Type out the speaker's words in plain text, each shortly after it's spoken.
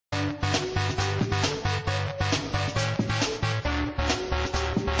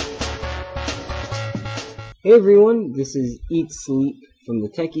Hey everyone, this is Eat Sleep from the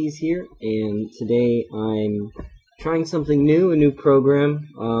Techies here, and today I'm trying something new, a new program,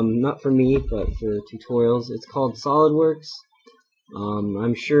 not for me, but for tutorials. It's called Solidworks.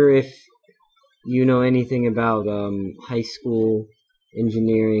 I'm sure if you know anything about high school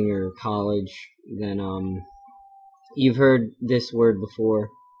engineering or college, then you've heard this word before,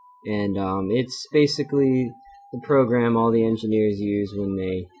 and it's basically the program all the engineers use when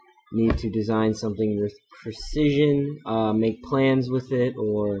they need to design something with precision, make plans with it,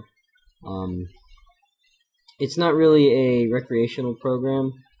 or it's not really a recreational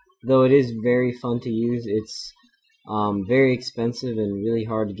program, though it is very fun to use. It's very expensive and really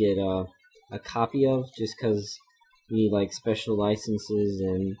hard to get a copy of, just because you need like special licenses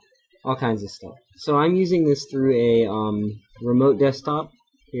and all kinds of stuff. So I'm using this through a remote desktop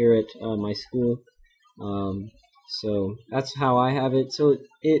here at my school. So that's how I have it. So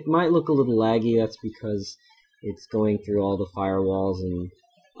it might look a little laggy. That's because it's going through all the firewalls, and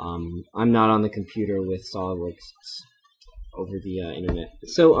I'm not on the computer with SolidWorks. It's over the internet.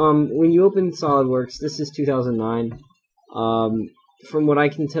 So when you open SolidWorks, this is 2009. From what I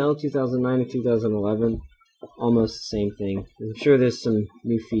can tell, 2009 to 2011, almost the same thing. I'm sure there's some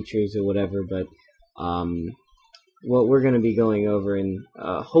new features or whatever, but what we're going to be going over, and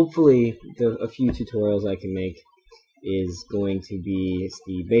hopefully a few tutorials I can make, is going to be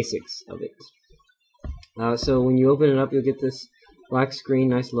the basics of it. So when you open it up, you'll get this black screen,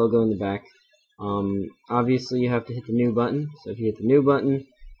 nice logo in the back. Obviously you have to hit the new button. So if you hit the new button, it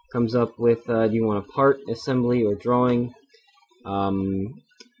comes up with do you want a part, assembly, or drawing.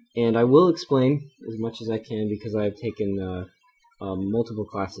 And I will explain as much as I can, because I've taken multiple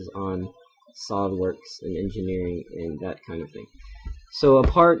classes on SolidWorks and engineering and that kind of thing. So a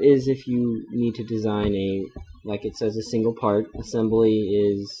part is if you need to design like it says, a single part. Assembly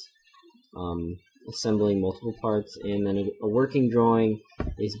is assembling multiple parts, and then a working drawing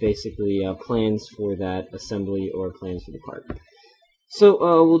is basically plans for that assembly or plans for the part. So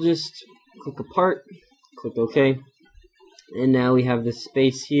we'll just click apart, click OK, and now we have this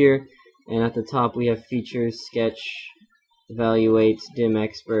space here, and at the top we have features, sketch, evaluate, dim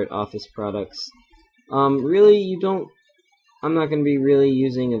expert, office products. Really, I'm not going to be really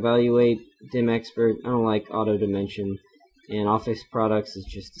using evaluate, dim expert. I don't like auto dimension, and office products is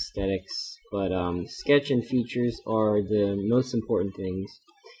just aesthetics. But sketch and features are the most important things.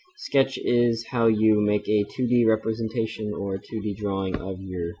 Sketch is how you make a 2D representation or a 2D drawing of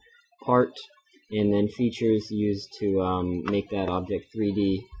your part, and then features used to make that object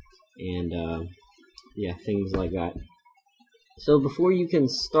 3D, and yeah, things like that. So before you can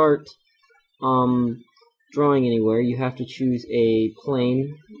start drawing anywhere, you have to choose a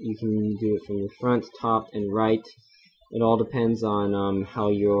plane. You can do it from the front, top, and right. It all depends on how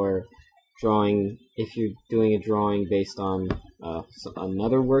you're drawing. If you're doing a drawing based on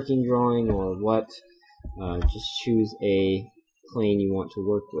another working drawing or what, just choose a plane you want to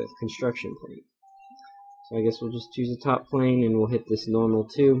work with, construction plane. So I guess we'll just choose a top plane, and we'll hit this normal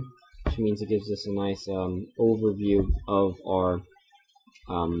too, which means it gives us a nice overview of our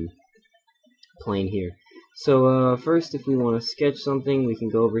plane here. So first, if we want to sketch something, we can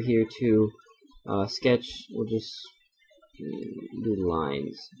go over here to sketch. We'll just do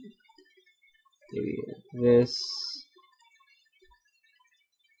lines. Maybe this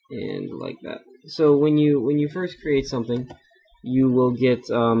and like that. So when you first create something, you'll get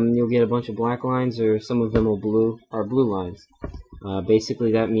a bunch of black lines, or some of them are blue lines.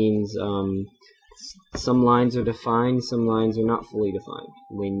 Basically, that means some lines are defined, some lines are not fully defined.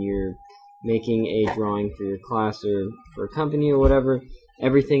 When you're making a drawing for your class or for a company or whatever,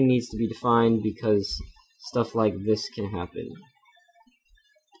 everything needs to be defined, because stuff like this can happen.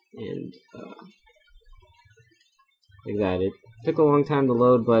 And like that. It took a long time to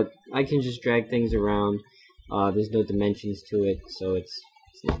load, but I can just drag things around. There's no dimensions to it, so it's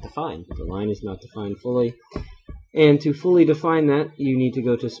not defined. The line is not defined fully. And to fully define that, you need to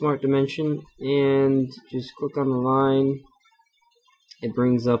go to Smart Dimension and just click on the line. It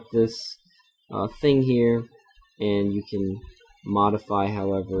brings up this thing here, and you can modify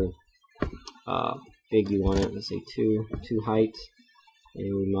however big you want it. Let's say 2 height,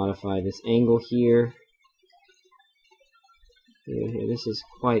 and we modify this angle here. Yeah, this is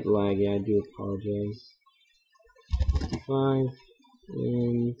quite laggy, I do apologize. 55,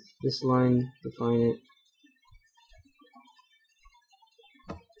 and this line, define it.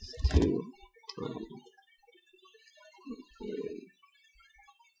 2.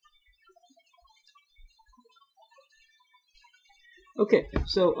 Okay,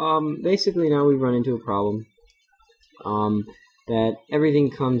 so basically now we run into a problem that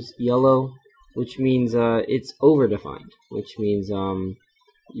everything comes yellow which means it's over-defined, which means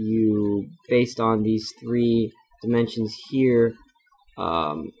you, based on these 3 dimensions here,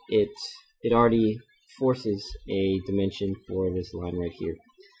 it already forces a dimension for this line right here,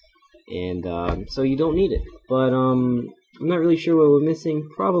 and so you don't need it. But I'm not really sure what we're missing.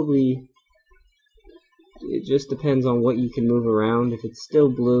 Probably it just depends on what you can move around. If it's still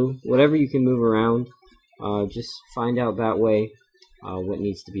blue, whatever you can move around, just find out that way what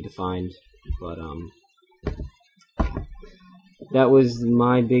needs to be defined. But that was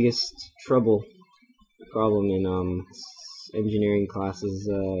my biggest problem in engineering classes.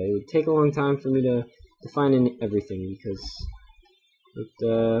 It would take a long time for me to define everything, because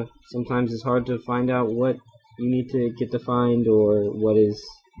it sometimes it's hard to find out what you need to get defined or what is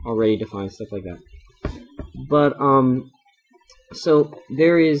already defined, stuff like that. But so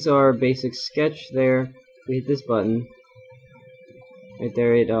there is our basic sketch there. We hit this button right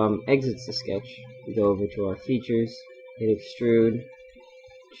there, it exits the sketch. We go over to our features, hit extrude,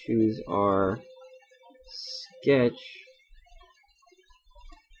 choose our sketch.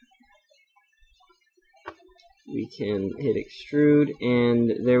 We can hit extrude,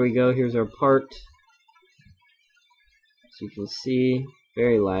 and there we go. Here's our part. As you can see,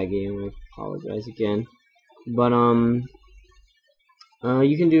 very laggy. I'm gonna apologize again. But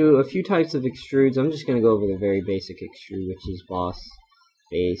you can do a few types of extrudes. I'm just gonna go over the very basic extrude, which is boss,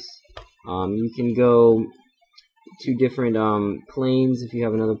 base. You can go to different planes if you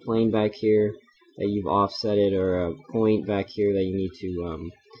have another plane back here that you've offsetted, or a point back here that you need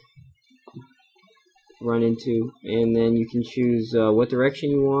to run into, and then you can choose what direction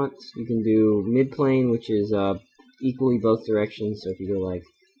you want. You can do mid plane, which is equally both directions. So if you go like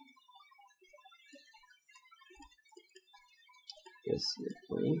this, mid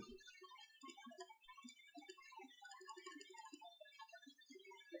plane.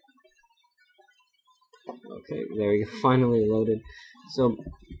 Okay, there we go. Finally loaded. So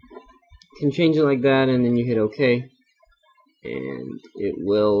you can change it like that, and then you hit OK, and it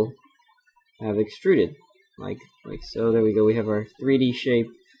will have extruded like so. There we go. We have our 3D shape.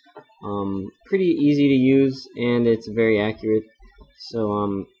 Pretty easy to use, and it's very accurate.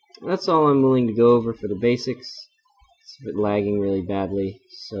 So that's all I'm willing to go over for the basics. It's a bit lagging really badly.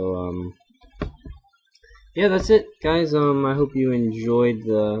 So yeah, that's it, guys. I hope you enjoyed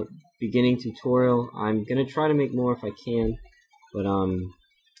the beginning tutorial. I'm gonna try to make more if I can, but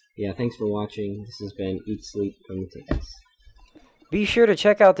yeah, thanks for watching. This has been Eat Sleep from the Techies. Be sure to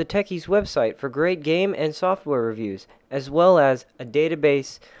check out the Techies website for great game and software reviews, as well as a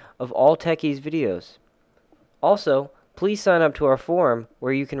database of all Techies videos. Also, please sign up to our forum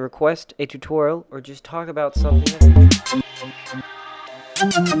where you can request a tutorial or just talk about something.